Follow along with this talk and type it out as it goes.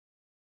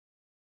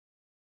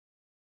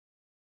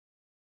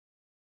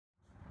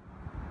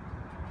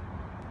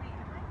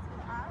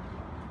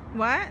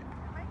What? Am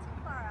I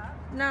too far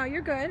up? No,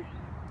 you're good.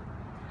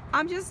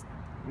 I'm just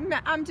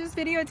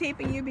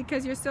videotaping you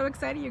because you're so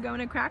excited you're going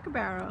to Cracker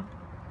Barrel.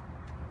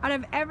 Out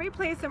of every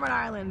place in Rhode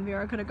Island,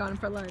 Vera could have gone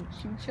for lunch.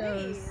 You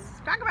chose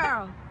Cracker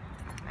Barrel.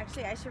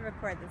 Actually, I should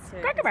record this too.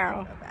 Cracker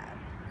Barrel. So bad.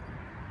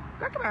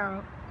 Cracker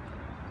Barrel.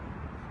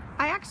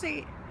 I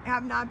actually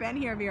have not been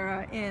here,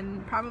 Vera,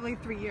 in probably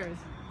 3 years.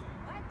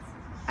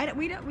 What?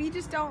 We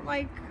just don't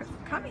like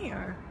come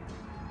here.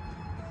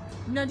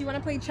 No, do you want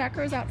to play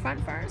checkers out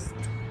front first?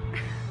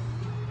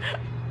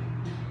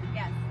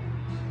 Yes.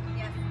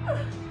 Yes.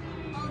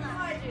 Hold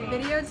on.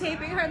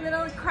 Videotaping her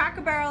little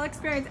Cracker Barrel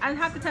experience. I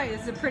have to tell you,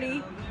 it's a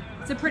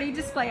pretty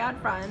display out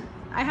front.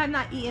 I have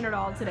not eaten at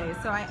all today,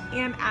 so I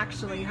am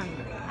actually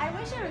hungry. I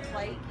wish I was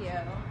like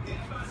you.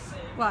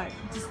 What?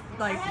 Just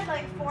like I had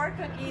like 4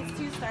 cookies,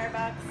 2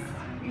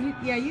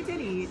 Starbucks. yeah, you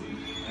did eat.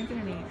 I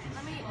didn't eat.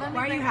 Let me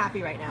Why are you break-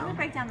 happy right Let now? me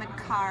break down the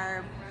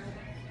carb.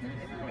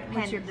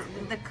 What's your-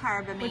 the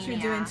carbamania. What you're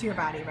doing to your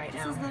body right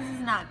now? This is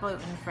not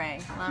gluten free.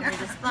 Let me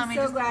just I'm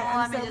so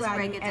glad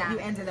break it down. you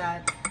ended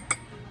that.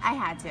 I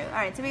had to. All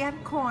right, so we have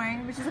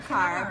corn, which is a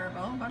carb.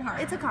 Horrible, but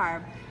hard. It's a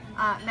carb.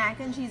 Mac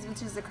and cheese,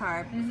 which is a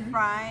carb.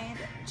 Fried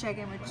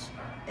chicken, which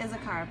is a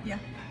carb. Yeah.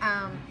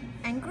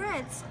 And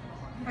grits.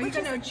 Oh, you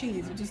got no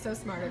cheese, which is so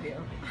smart of you.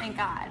 Thank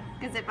God,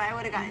 because if I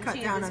would have gotten Cut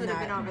cheese, down this on would have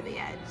that. been over the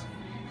edge.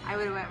 I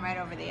would have went right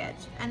over the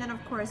edge. And then of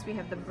course we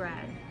have the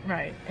bread.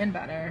 Right, and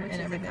butter Which and is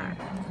a everything.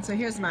 carb. So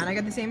here's mine. I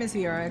got the same as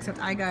Vera, except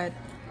I got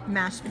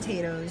mashed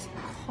potatoes,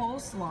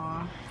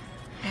 coleslaw,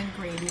 and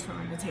gravy for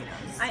my potatoes.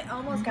 I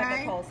almost got the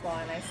Okay.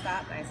 coleslaw and I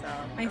stopped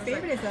myself. My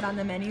favorite is that on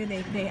the menu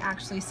they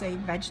actually say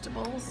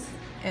vegetables,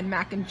 and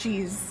mac and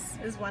cheese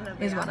is one of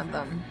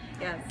them.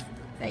 Yes.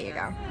 There you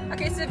go.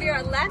 Okay, so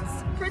Vera,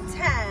 let's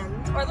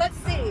pretend, or let's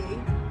see.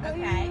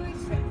 Okay.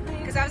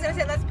 Because I was gonna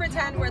say let's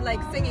pretend we're like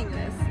singing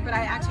this, but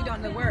I actually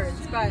don't know the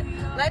words. But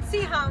let's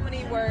see how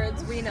many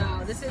words we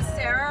know. This is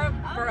Sarah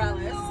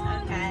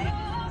Bareilles. Okay.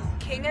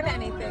 King of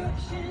Anything.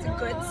 It's a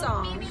good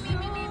song.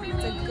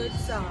 It's a good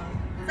song.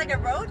 It's like a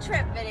road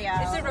trip video.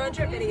 It's a road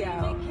trip video.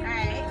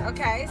 Alright.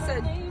 Okay,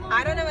 so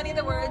I don't know any of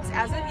the words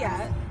as of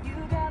yet.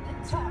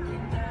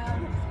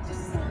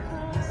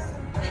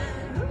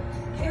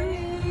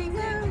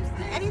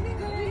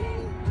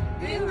 Anything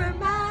you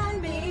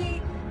remind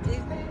me,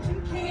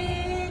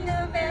 king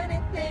of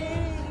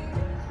anything.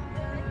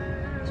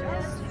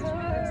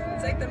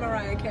 It's like the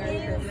Mariah Carey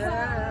thing.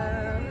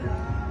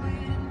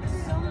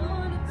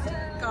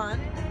 Gone.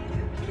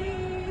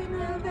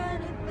 King of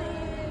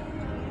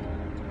anything.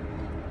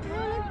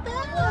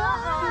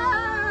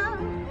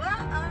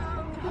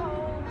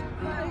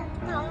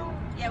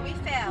 Yeah, we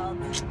failed.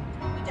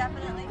 We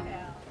definitely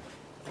failed.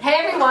 Hey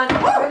everyone!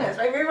 Oh goodness,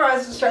 I remember I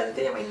was just trying to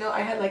think my nose.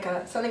 I had like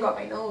something got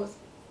my nose.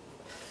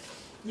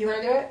 You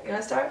wanna do it? You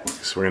wanna start?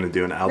 So we're gonna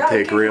do an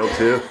outtake reel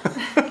too.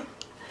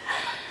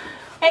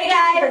 Hey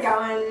We're guys!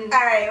 going.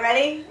 Alright,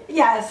 ready?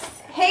 Yes.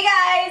 Hey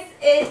guys!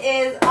 It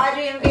is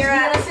Audrey and You're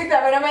Vera gonna stick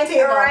that right on my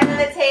table. right on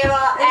the table.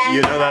 And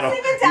You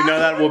know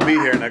that we'll be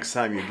here next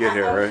time you get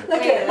here, right?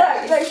 Look at it,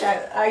 look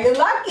that. Are you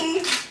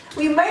lucky?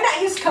 We might not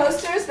use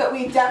coasters, but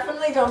we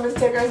definitely go for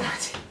stickers on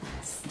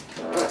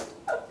tables.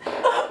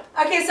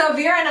 Okay, so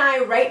Vera and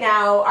I right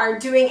now are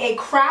doing a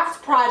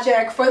craft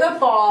project for the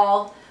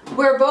fall.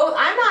 We're both,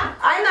 I'm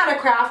not a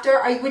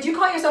crafter. Would you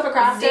call yourself a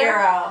crafter?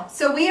 Zero.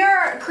 So we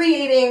are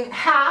creating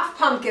half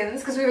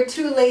pumpkins because we were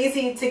too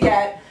lazy to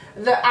get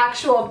the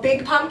actual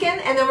big pumpkin,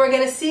 and then we're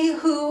gonna see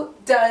who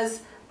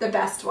does the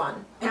best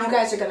one. And you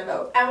guys are gonna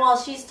vote. And while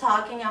she's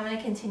talking, I'm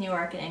gonna continue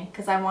working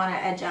because I want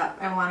to edge up.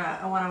 I want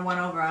to one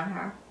over on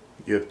her.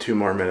 You have 2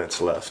 more minutes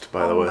left,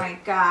 by the Oh way. my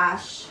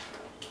gosh.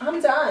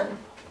 I'm done.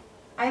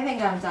 I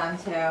think I'm done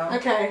too.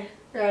 Okay,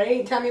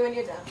 ready? Tell me when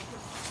you're done.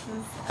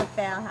 A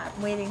fail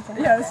waiting to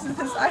happen. Yeah, this is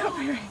I hope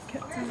you're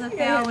good. This is a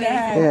fail waiting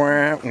to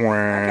Okay,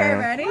 Okay,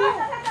 ready?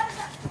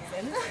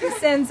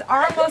 Since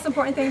our most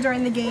important thing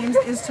during the games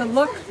is to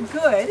look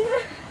good,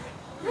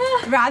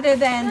 rather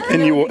than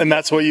And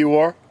that's what you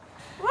wore?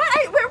 What?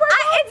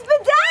 It's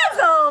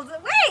bedazzled!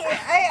 Wait!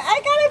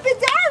 I got it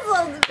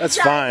bedazzled! That's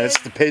fine. It's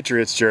the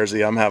Patriots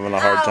jersey. I'm having a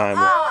hard time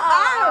with.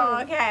 Oh,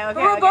 okay.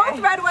 we're both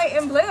red, white,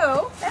 and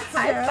blue. That's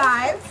High true.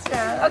 five.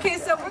 That's true. Okay,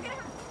 so we're gonna.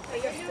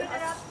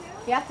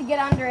 You have to get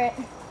under it.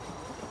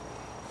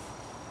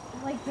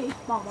 Like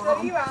baseball, So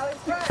Mom. you always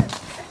run.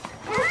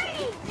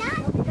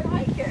 You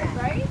like it,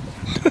 right?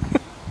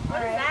 What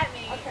does that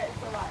mean? Okay,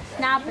 so watch.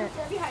 Snap it.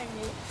 Behind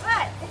me.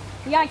 What?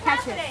 You gotta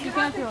catch it. You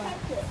can't throw it.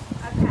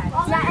 Okay.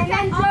 Yeah, and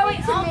then throw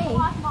it to me.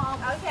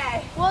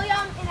 Okay.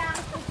 William and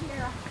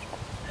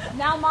Ashley.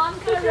 Now Mom's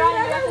gonna run. You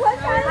have to I'm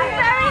throw it.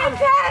 very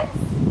intense!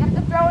 You have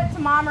to throw it to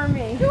Mom or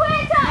me. Go, go,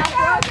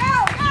 go,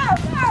 go!